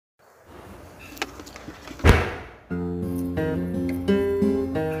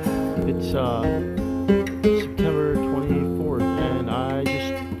September 24th, and I'm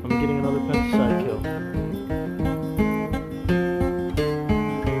getting another pesticide kill.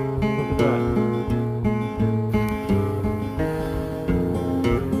 Look at that.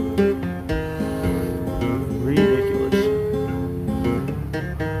 Ridiculous.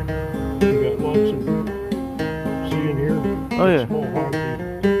 You got lots of, see in here? Oh yeah. Small hive larvae.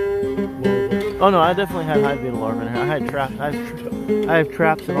 Oh no, I definitely had hive beetle larvae in here. I had traps. I have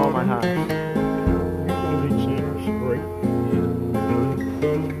traps in all my hives. You're gonna need some spray.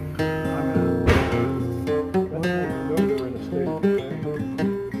 They're in a state of decay.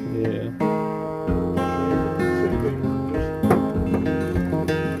 Yeah.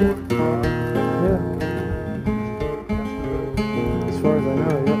 As far as I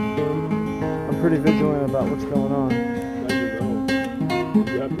know, yep. I'm pretty vigilant about what's going on. Now you know.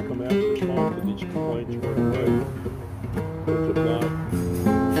 You have to come out and respond to these complaints right away. Because if not,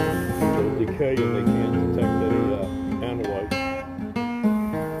 they'll decay and they can't detect any analyte.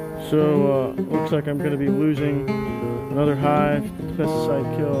 So, looks like I'm going to be losing another hive to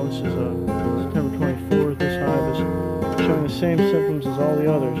pesticide kill. This is September 24th. This hive is showing the same symptoms as all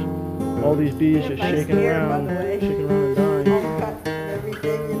the others. All these bees just shaking around and dying. All cut and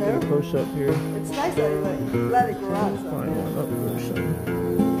everything, you know. Close up here. It's nice that you let it grow out. Find one up there, so.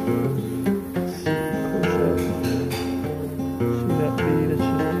 Close up. See that bee that's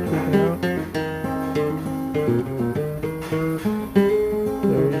just tweaking out?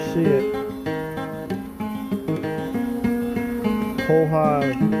 There you see it. Whole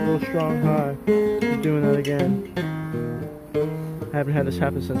hive, real strong hive. He's doing that again. I haven't had this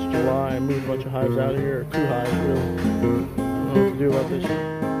happen since July. I moved a bunch of hives out of here, or 2 hives really. I don't know what to do about this.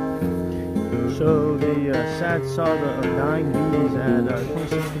 So the sad saga of dying bees at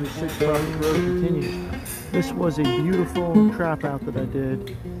 2636 Prospect Road continues. This was a beautiful trap out that I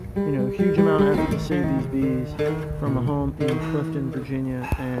did. You know, huge amount of effort to save these bees from a home in Clifton, Virginia,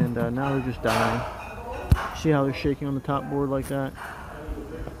 and now they're just dying. See how they're shaking on the top board like that?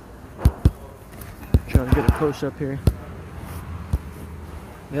 Trying to get a close up here.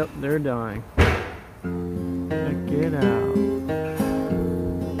 Yep, they're dying. Check it out.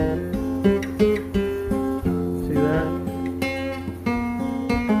 See that?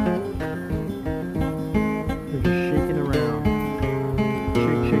 They're just shaking around.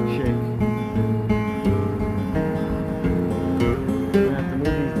 Shake, shake, shake. I'm gonna have to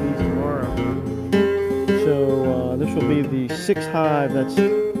move these bees tomorrow. So this will be the 6th hive that's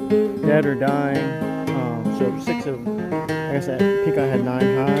dead or dying. So 6 of, I guess I think I had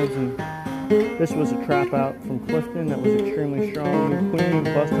 9 hives, and this was a trap out from Clifton that was extremely strong. New queen,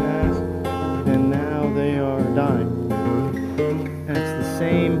 busting ass, and now they are dying. And it's the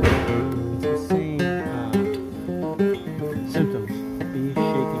same symptoms. Bees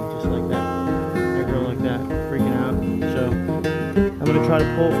shaking just like that. They grow like that, freaking out. So I'm gonna try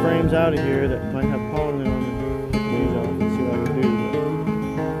to pull frames out of here that might have pollen in them and get the bees off and see what I can do.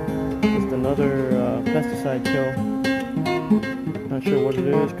 Just another pesticide kill. Not sure what it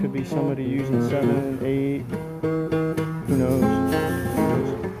is. Could be somebody using 7, 8. Who knows?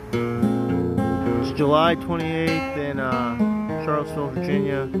 It's July 28th in Charlottesville,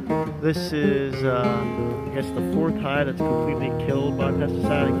 Virginia. This is, I guess, the 4th hive that's completely killed by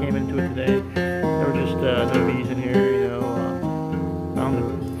pesticide. I came into it today. There were just no bees in here. You know,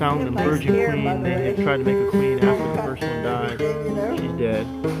 found the virgin queen. They had tried to make a queen after the first one died. She's dead.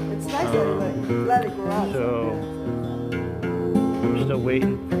 It's nice that you let it grow out. So I'm still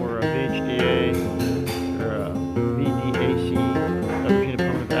waiting for a VHDA or a VDAC, Virginia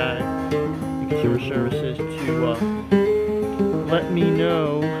Department of Ag and Consumer Services, to let me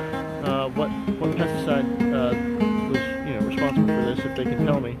know what pesticide was responsible for this, if they can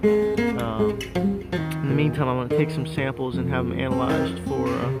tell me. In the meantime, I'm going to take some samples and have them analyzed for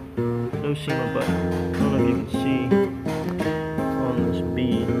no SEMA, but I don't know if you can see on this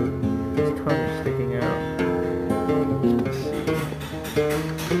bee, his tongue is sticking out.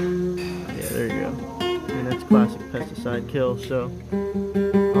 Yeah, there you go. And that's classic pesticide kill. So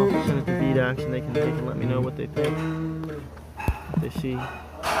I'll send it to VDAX and they can let me know what they think. If they see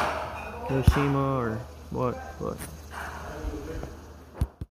no SEMA or what, but